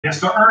has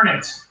to earn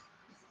it.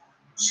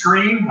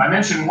 Screen. I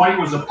mentioned white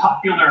was a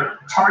popular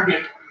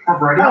target for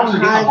Bright. Oh,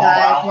 hi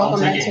guys,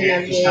 welcome back to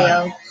another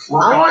video.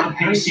 I'm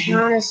trying to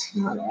smell it.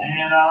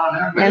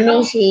 Let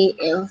me see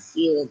if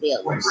you will be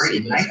able to see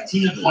this.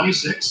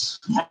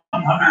 1926,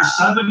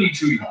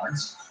 172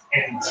 yards,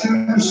 and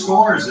 2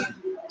 scores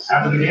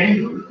after the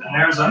game. And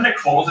there's a Nick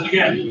Foles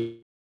again.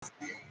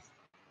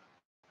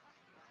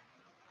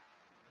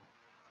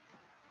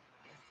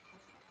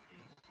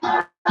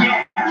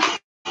 Yeah.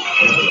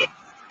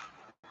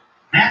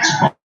 Next,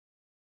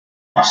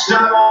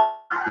 Buster.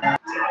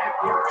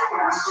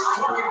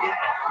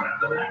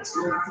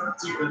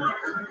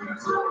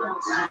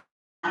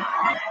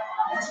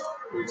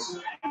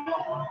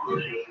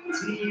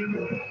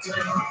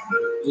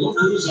 Look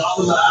who's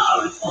all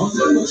about. It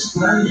looks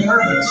very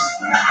nervous.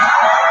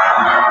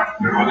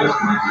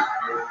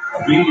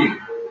 Beating.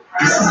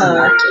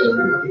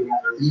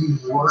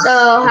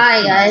 So,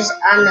 hi guys,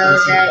 I know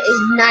that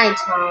it's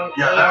nighttime.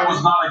 Yeah, that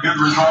was not a good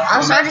result.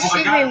 I started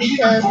streaming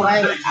because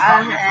I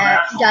had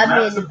got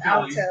me in the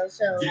outro.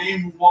 So,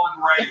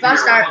 if I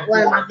start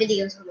one of my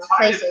videos on my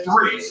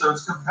PlayStation, so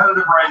it's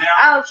competitive right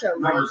now. outro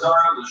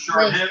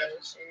PlayStation.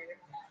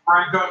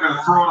 Franco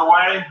gonna throw it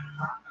away.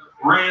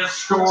 Reyes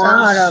scores. So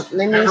hold up,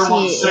 let me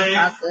see if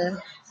I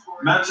could.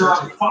 Mets are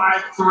up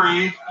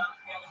 5-3.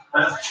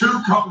 As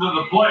 2 come to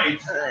the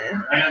plate,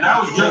 and that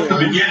was just the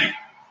beginning.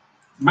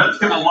 Mets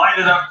gonna light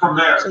it up from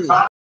there.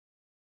 Top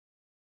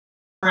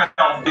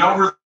the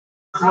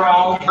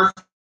overthrow.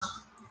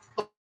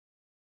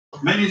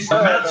 Many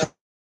Mets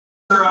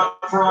are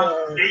up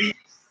front 8.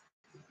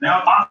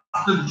 Now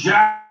Austin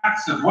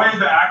Jackson way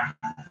back.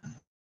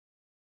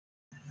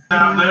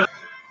 Now the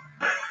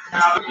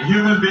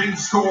human being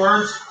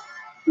scores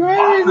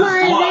off his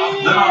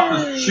glove, then off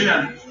his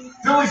chin.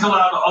 Phillies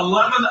allowed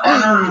 11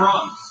 unearned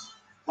runs.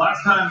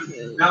 Last time they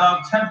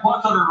allowed 10+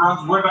 unearned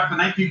runs way back in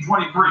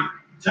 1923.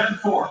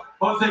 10-4.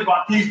 Jose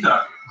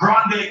Bautista,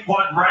 grande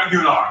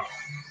quadrangular.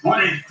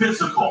 What a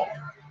physical.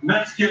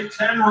 Mets get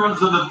 10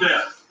 runs in the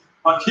 5th.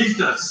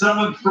 Bautista,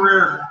 7th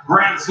career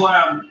grand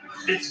slam.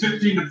 It's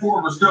 15-4.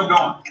 We're still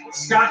going.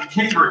 Scott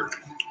Kingery.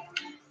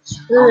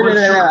 Going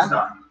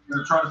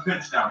to try to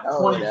pitch now.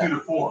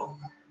 22-4.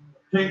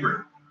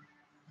 Kingery.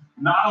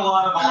 Not a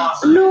lot of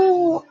velocity.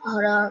 No,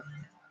 hold up.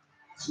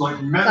 It's like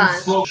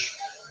men's slow.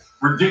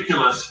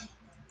 Ridiculous.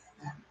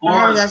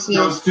 Flores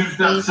goes 2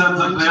 steps,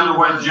 sends it the other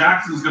way.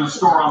 Jackson's going to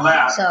score on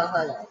that. So,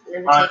 hold up.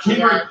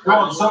 Kingery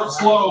going so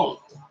slow,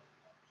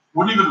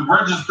 wouldn't even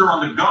register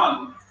on the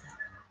gun.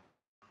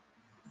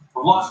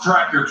 We've lost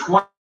track here.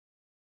 23-4.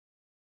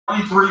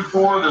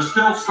 They're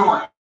still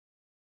scoring.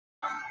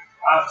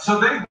 So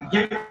they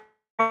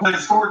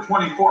scored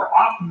 24.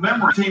 Off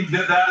memory, team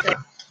did that.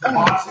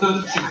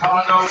 Boston,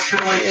 Chicago,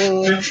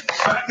 Philly.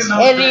 Back in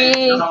those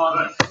days,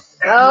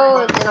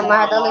 oh, then I'm gonna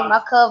have to leave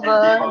my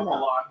cover.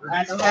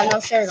 I don't have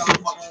no shirt on.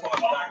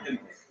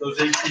 Those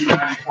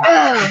 1894.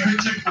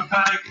 Pitching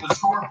pathetic, the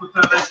score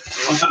pathetic,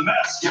 was a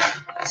mess. Yeah,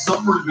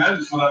 some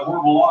revenge for that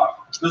horrible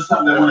loss. This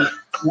time they went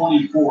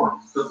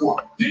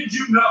 24-4. Did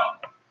you know?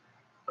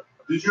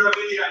 Did you have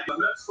any idea? The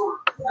Mets scored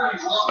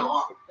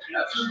 41.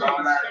 No,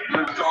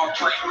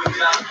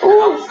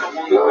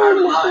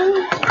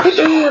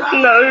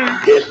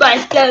 but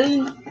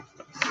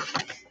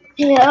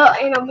yeah,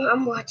 and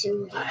I'm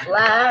watching the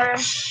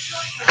Flash.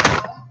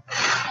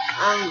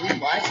 I'm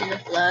watching the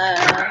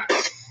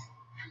Flash.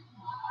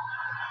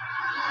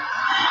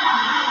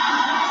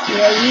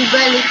 Yeah, you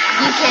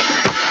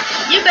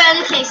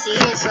barely can't see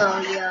it, so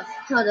yeah.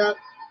 Hold up.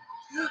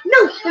 No,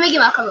 let me get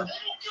my cover.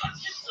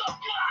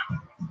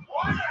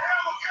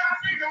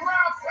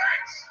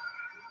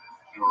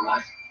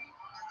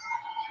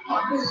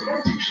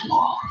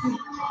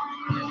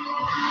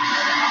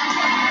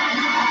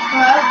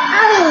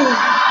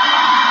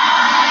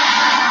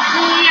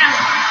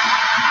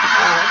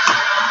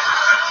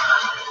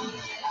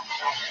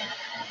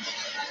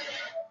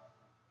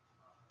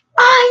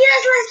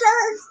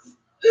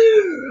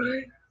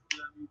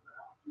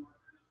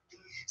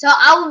 So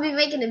I will be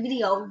making a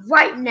video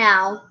right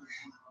now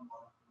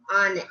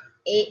on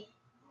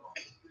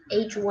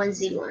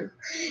H1Z1.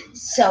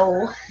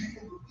 So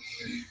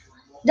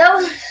that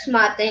was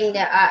my thing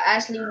that I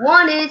actually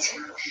wanted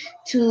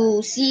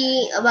to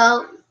see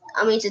about.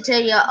 To tell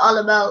you all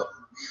about.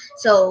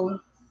 So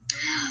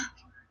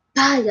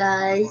bye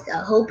guys.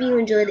 I hope you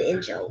enjoyed the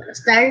intro. When I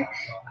start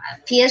my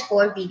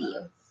PS4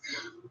 video.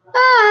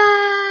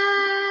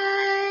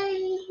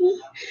 Bye.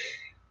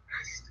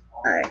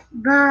 Alright,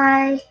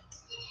 bye.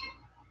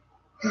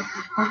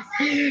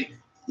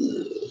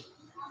 Yeah.